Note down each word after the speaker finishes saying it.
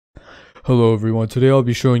Hello everyone, today I'll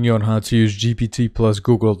be showing you on how to use GPT Plus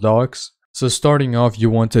Google Docs. So starting off,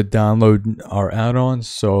 you want to download our add-ons.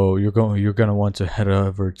 So you're gonna want to head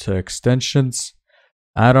over to extensions,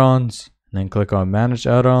 add-ons, and then click on manage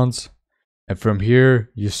add-ons. And from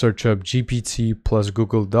here, you search up GPT Plus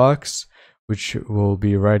Google Docs, which will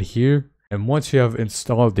be right here. And once you have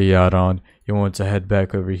installed the add-on, you want to head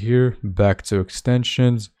back over here, back to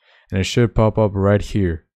extensions, and it should pop up right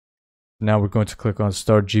here. Now we're going to click on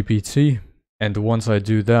Start GPT, and once I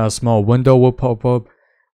do that, a small window will pop up.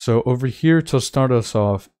 So over here, to start us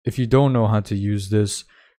off, if you don't know how to use this,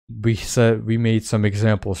 we made some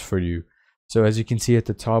examples for you. So as you can see at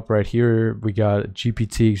the top right here, we got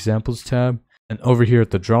GPT examples tab, and over here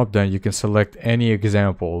at the drop down, you can select any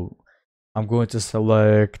example. I'm going to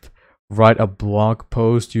select write a blog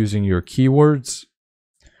post using your keywords.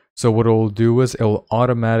 So what it will do is it will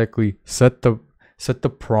automatically set the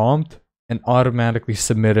prompt and automatically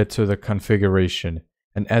submit it to the configuration.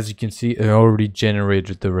 And as you can see, it already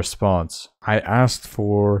generated the response. I asked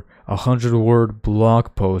for a 100-word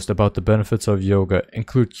blog post about the benefits of yoga,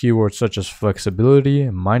 include keywords such as flexibility,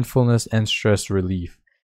 mindfulness, and stress relief.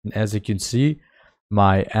 And as you can see,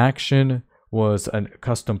 my action was a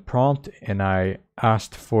custom prompt, and I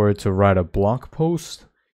asked for it to write a blog post.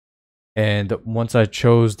 And once I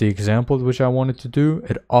chose the example which I wanted to do,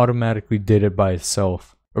 it automatically did it by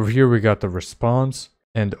itself. Over here we got the response,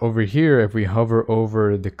 and over here if we hover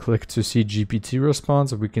over the click to see GPT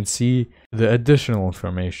response, we can see the additional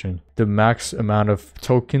information. The max amount of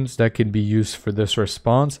tokens that can be used for this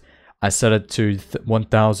response, I set it to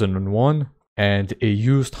 1001, and it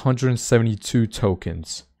used 172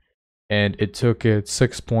 tokens, and it took it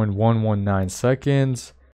 6.119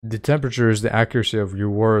 seconds. The temperature is the accuracy of your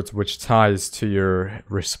words, which ties to your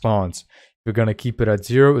response. If you're going to keep it at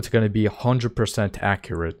 0, it's going to be 100%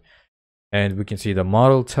 accurate. And we can see the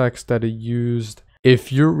model text that it used.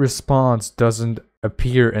 If your response doesn't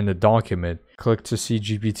appear in the document, click to see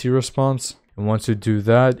GPT response. And once you do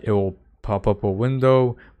that, it will pop up a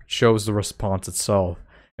window which shows the response itself.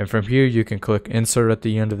 And from here, you can click insert at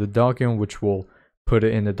the end of the document, which will put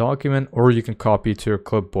it in the document, or you can copy it to your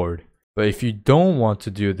clipboard. But if you don't want to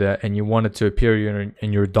do that and you want it to appear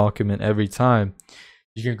in your document every time,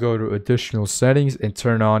 you can go to additional settings and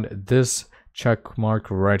turn on this check mark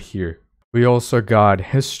right here. We also got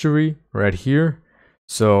history right here.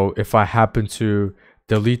 So if I happen to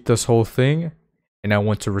delete this whole thing and I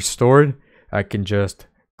want to restore it, I can just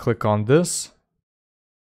click on this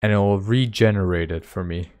and it will regenerate it for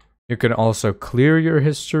me. You can also clear your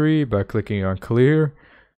history by clicking on clear.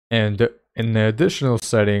 And in the additional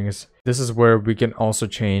settings, this is where we can also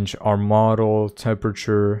change our model,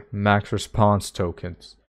 temperature, max response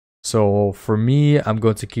tokens. So for me, I'm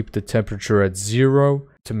going to keep the temperature at 0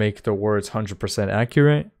 to make the words 100%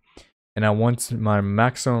 accurate. And I want my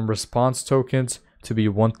maximum response tokens to be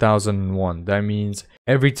 1001. That means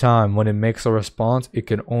every time when it makes a response, it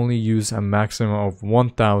can only use a maximum of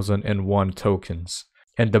 1001 tokens.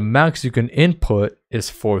 And the max you can input is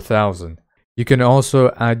 4000. You can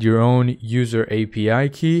also add your own user API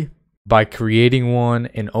key by creating one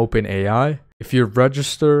in OpenAI. If you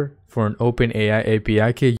register for an OpenAI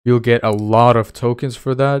API key, you'll get a lot of tokens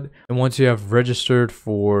for that. And once you have registered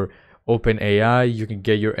for OpenAI, you can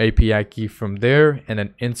get your API key from there and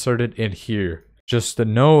then insert it in here. Just a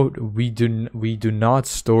note, we do not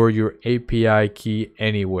store your API key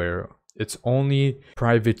anywhere. It's only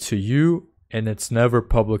private to you and it's never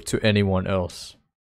public to anyone else.